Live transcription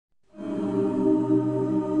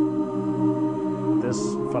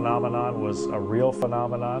phenomenon was a real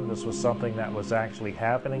phenomenon. This was something that was actually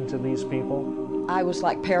happening to these people. I was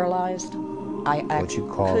like paralyzed. I what you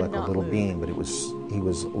call like a little move. being, but he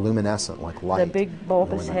was luminescent like light. The big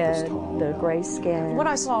bulbous head, the gray skin. What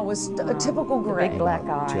I saw was a typical gray. Big black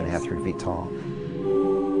eyes. 2.5, 3 feet tall.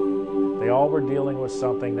 They all were dealing with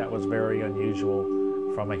something that was very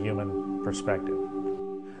unusual from a human perspective.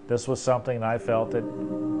 This was something I felt that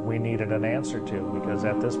we needed an answer to, because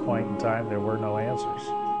at this point in time there were no answers.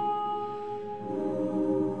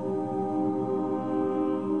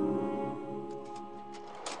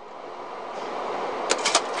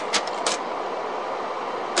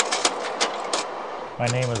 My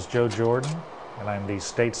name is Joe Jordan, and I'm the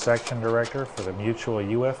State Section Director for the Mutual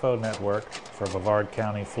UFO Network for Brevard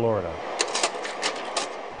County, Florida.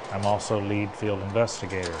 I'm also lead field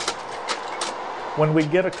investigator. When we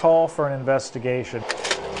get a call for an investigation,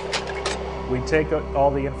 we take all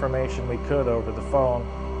the information we could over the phone,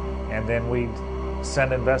 and then we'd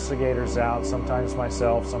send investigators out, sometimes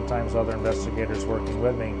myself, sometimes other investigators working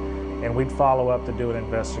with me, and we'd follow up to do an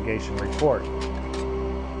investigation report.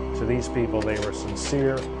 To these people, they were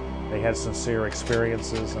sincere, they had sincere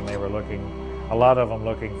experiences, and they were a lot of them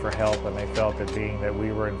looking for help, and they felt that being that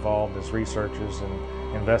we were involved as researchers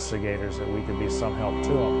and investigators, that we could be some help to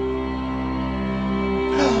them.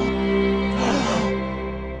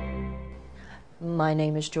 My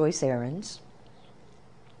name is Joyce Ahrens.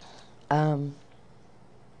 I'm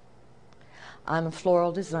a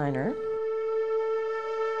floral designer.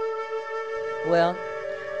 Well,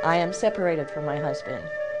 I am separated from my husband.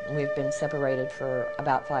 We've been separated for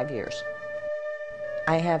about 5 years.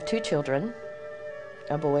 I have 2 children,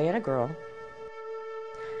 a boy and a girl,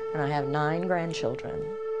 and I have 9 grandchildren.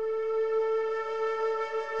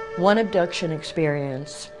 One abduction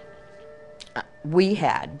experience we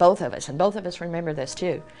had, both of us, and both of us remember this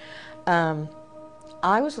too. I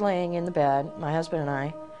was laying in the bed, my husband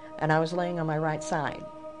and I was laying on my right side.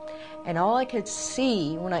 And all I could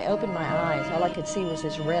see, when I opened my eyes, all I could see was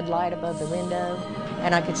this red light above the window,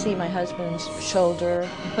 and I could see my husband's shoulder,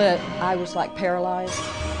 but I was like paralyzed.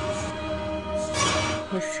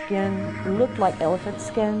 His skin looked like elephant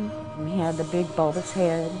skin. He had the big bulbous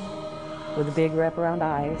head with the big wraparound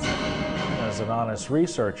eyes. As an honest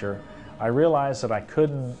researcher, I realized that I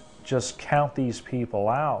couldn't just count these people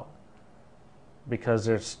out because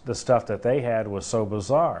the stuff that they had was so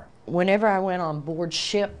bizarre. Whenever I went on board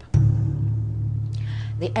ship,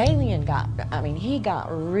 the alien he got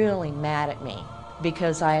really mad at me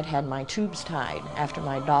because I had had my tubes tied after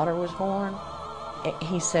my daughter was born.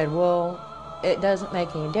 He said, well, it doesn't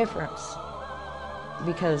make any difference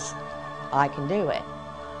because I can do it.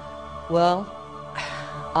 Well,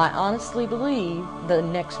 I honestly believe the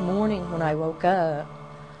next morning when I woke up,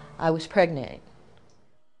 I was pregnant.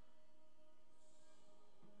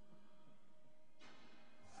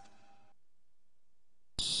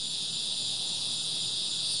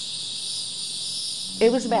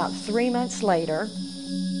 It was about 3 months later,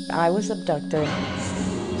 I was abducted,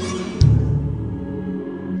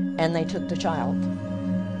 and they took the child.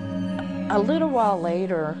 A little while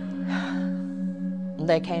later,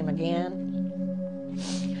 they came again,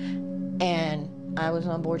 and I was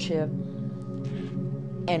on board ship,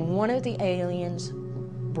 and one of the aliens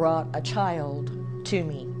brought a child to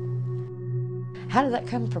me. How did that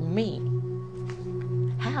come from me?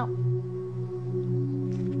 How?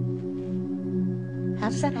 How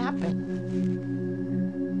does that happen?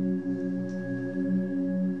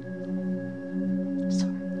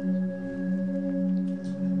 Sorry.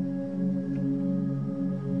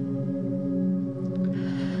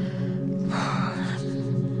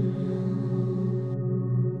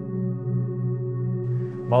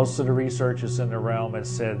 Most of the researchers in the realm had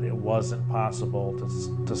said it wasn't possible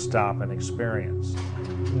to stop an experience.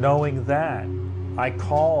 Knowing that, I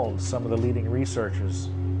called some of the leading researchers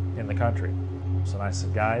in the country. And I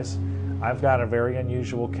said, guys, I've got a very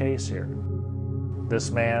unusual case here. This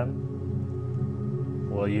man,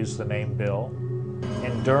 we'll use the name Bill,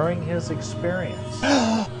 and during his experience,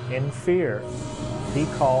 in fear, he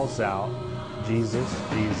calls out, Jesus,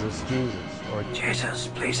 Jesus, Jesus, or Jesus,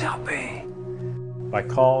 please help me. By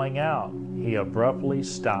calling out, he abruptly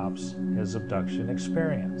stops his abduction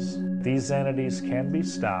experience. These entities can be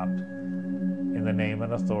stopped in the name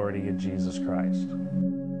and authority of Jesus Christ.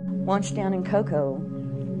 Once down in Cocoa,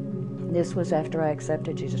 this was after I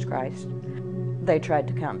accepted Jesus Christ, they tried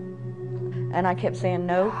to come. And I kept saying,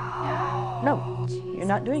 no, no, you're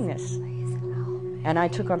not doing this. And I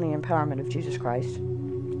took on the empowerment of Jesus Christ,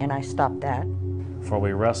 and I stopped that. For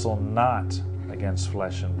we wrestle not against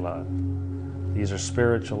flesh and blood. These are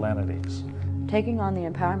spiritual entities. Taking on the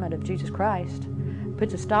empowerment of Jesus Christ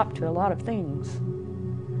puts a stop to a lot of things.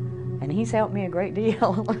 And He's helped me a great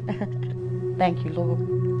deal. Thank you,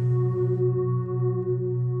 Lord.